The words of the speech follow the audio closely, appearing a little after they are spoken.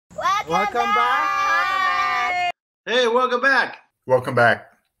Welcome back. Hey, welcome back. Welcome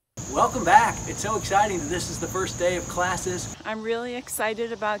back. Welcome back. It's so exciting that this is the first day of classes. I'm really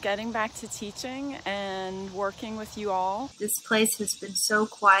excited about getting back to teaching and working with you all. This place has been so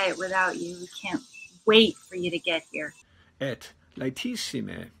quiet without you. We can't wait for you to get here. Et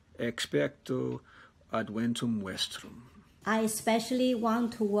laetissime expecto adventum vestrum. I especially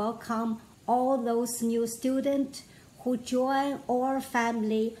want to welcome all those new students who join our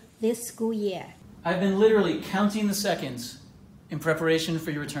family this school year. I've been literally counting the seconds in preparation for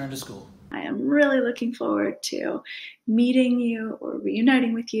your return to school. I am really looking forward to meeting you or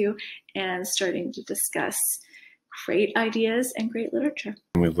reuniting with you and starting to discuss great ideas and great literature.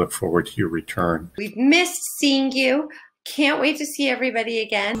 We look forward to your return. We've missed seeing you. Can't wait to see everybody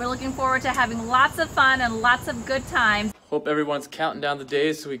again. We're looking forward to having lots of fun and lots of good times. Hope everyone's counting down the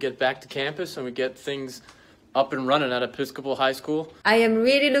days so we get back to campus and we get things up and running at Episcopal High School. I am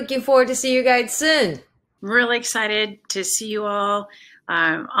really looking forward to see you guys soon. I'm really excited to see you all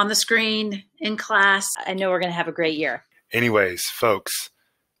on the screen, in class. I know we're going to have a great year. Anyways, folks,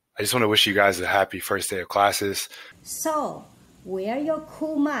 I just want to wish you guys a happy first day of classes. So, wear your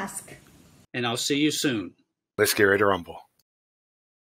cool mask. And I'll see you soon. Let's get ready to rumble.